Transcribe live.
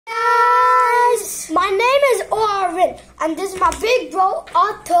My name is Orin, and this is my big bro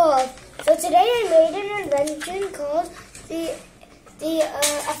Arthur. So today I made an invention called the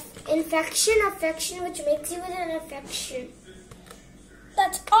effection, which makes you with an effection.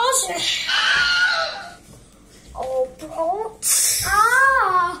 That's awesome. Oh, bro.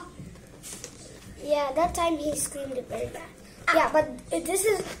 Ah. Yeah, that time he screamed it very bad. Yeah, but this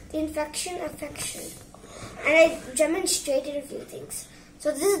is the effection, and I demonstrated a few things.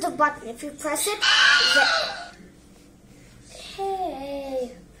 So this is the button. If you press it,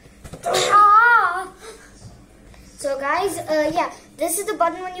 hey. Ah. So guys, yeah, this is the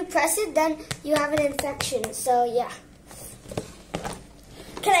button. When you press it, then you have an infection. So yeah.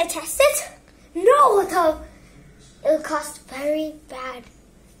 Can I test it? No, it'll cost very bad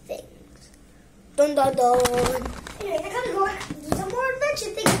things. Dun dun dun. Anyway, I gotta go do some more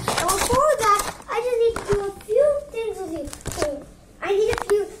invention things. And before that, I just need to do a few things with you. So I need a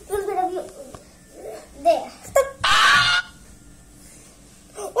little bit of there. Stop.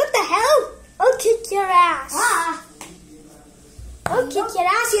 What the hell? I'll kick your ass. Ah. I'll kick your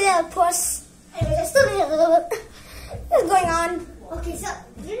ass, you little puss. Anyway, I still need a little bit. What's going on? Okay, so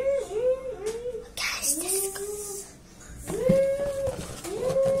guys, this is good.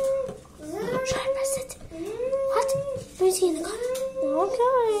 Should I press it? What? Let me see in the corner.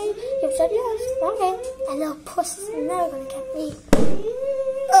 Okay. You said yes. Okay. That little puss is never gonna get me.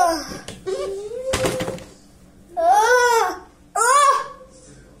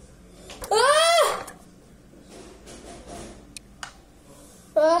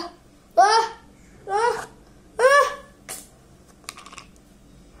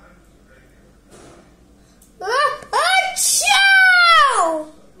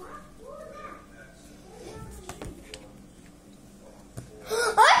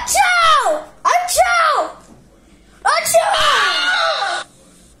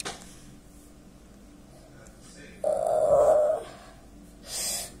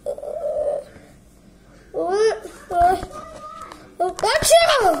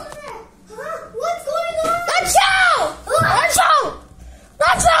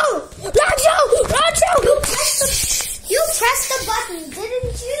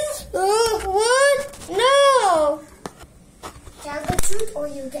 Or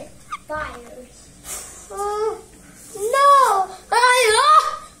you get fired. No! Oh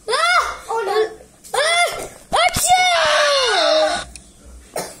no!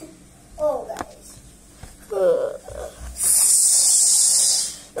 Oh guys.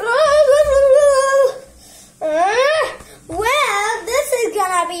 Well, this is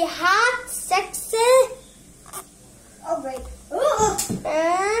gonna be hot, sexy. Oh great.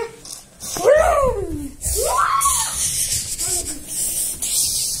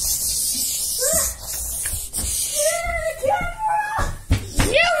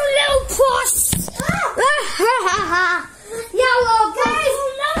 Yellow guys,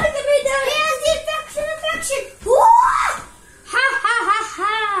 never gonna be done. Here's the effection. Ha ha ha ha.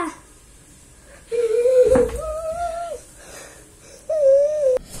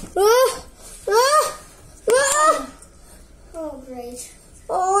 Oh great.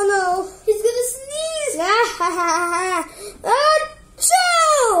 Oh no, he's gonna sneeze.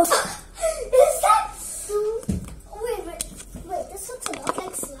 Is that so? Wait, this looks a lot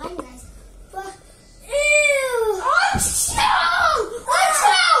like slime, guys. But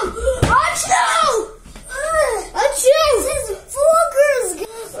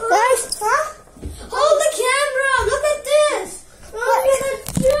hold the camera. Look at this. Look at the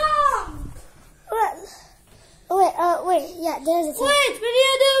jump. Wait. Yeah, there's a thing. Wait, we need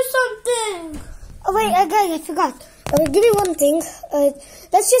to do something. Oh wait, guys, I forgot. Give me one thing.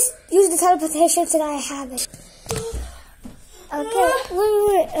 Let's just use the teleportation so that I have it. Okay.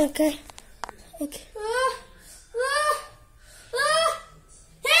 Wait. Okay.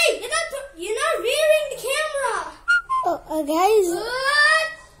 Hey, you're not rearing the camera. Oh, guys.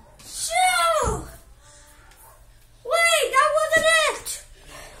 Wait, that wasn't it.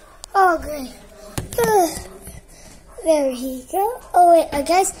 Oh, great. There he go. Oh wait,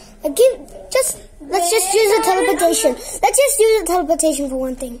 guys. Let's just use the teleportation. Let's just use the teleportation for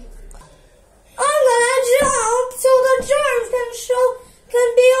one thing. I'm gonna jump so the germs can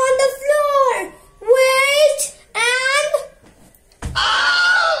be on the floor. Wait, and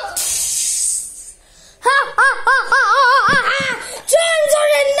germs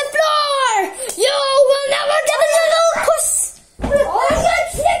are in the floor. You will never get a little puss. I'm gonna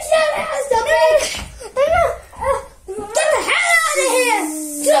kick your ass, okay? Get the hell out of here!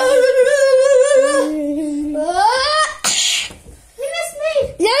 You missed me.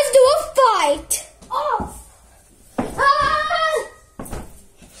 Let's do a fight. Oh.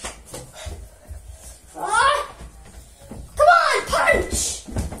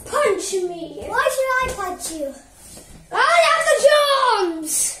 you. I have the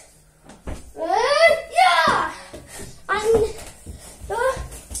jumps. Yeah.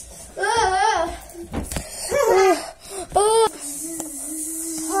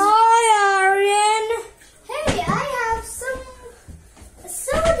 Hi, Arian. Hey, I have some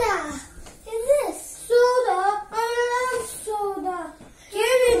soda. Is this soda? I love soda.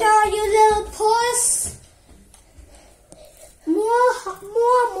 Here you go, you little puss. More.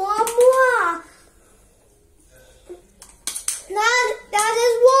 That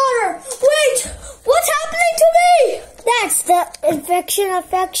is water. Wait, what's happening to me? That's the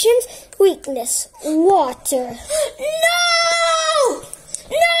effections, weakness, water. No!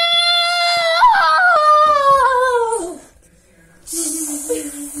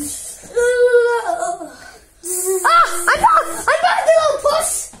 I'm back, little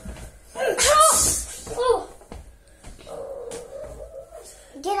puss.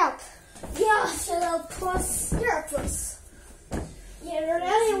 Get up. Yeah, little puss. You're a puss. You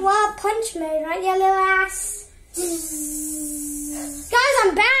really want to punch me, right, you little ass? Guys,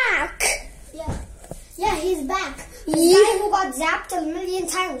 I'm back. Yeah, he's back. The guy who got zapped a million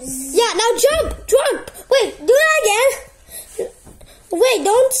times. Yeah, now jump. Wait, do that again. Wait,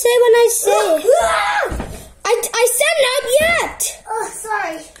 don't say when I say. I said not yet. Oh,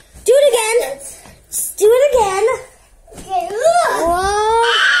 sorry. Do it again. Do it again. Okay. Whoa.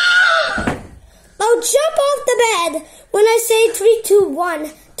 Now jump off the bed when I say 3, 2,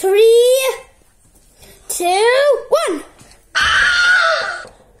 1. 3, 2, 1.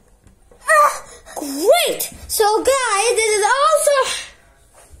 Great. So guys, this is also.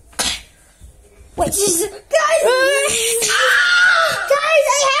 Wait, guys. Guys,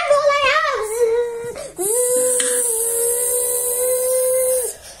 I have all I have.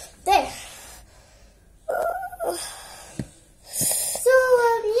 There. So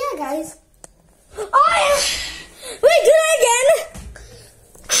yeah, guys. Wait, do that again.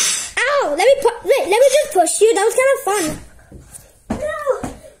 Ow! Let me just push you. That was kind of fun. No.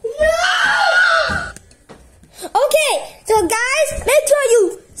 Okay, so guys, make sure you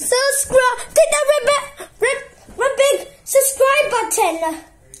subscribe. Click that red big subscribe button.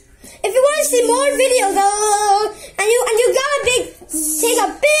 If you want to see more videos, and you gotta take a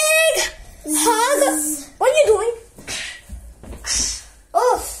big hug. What are you doing?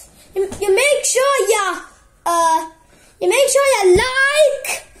 Oh, you make sure you like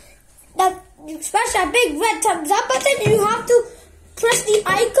that. You press that big red thumbs up button, and you have to press the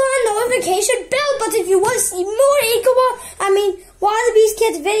icon notification bell button if you want to see more Wildebeest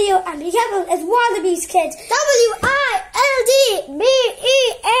Kids video. And be careful, it's Wildebeest Kids.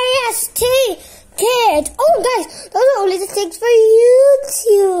 WILDBEAST Kids. Oh guys, those are only the things for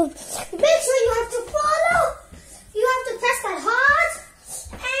YouTube. Make sure you have to follow. You have to press that heart,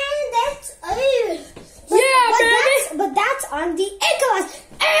 and that's but that's on the Acast.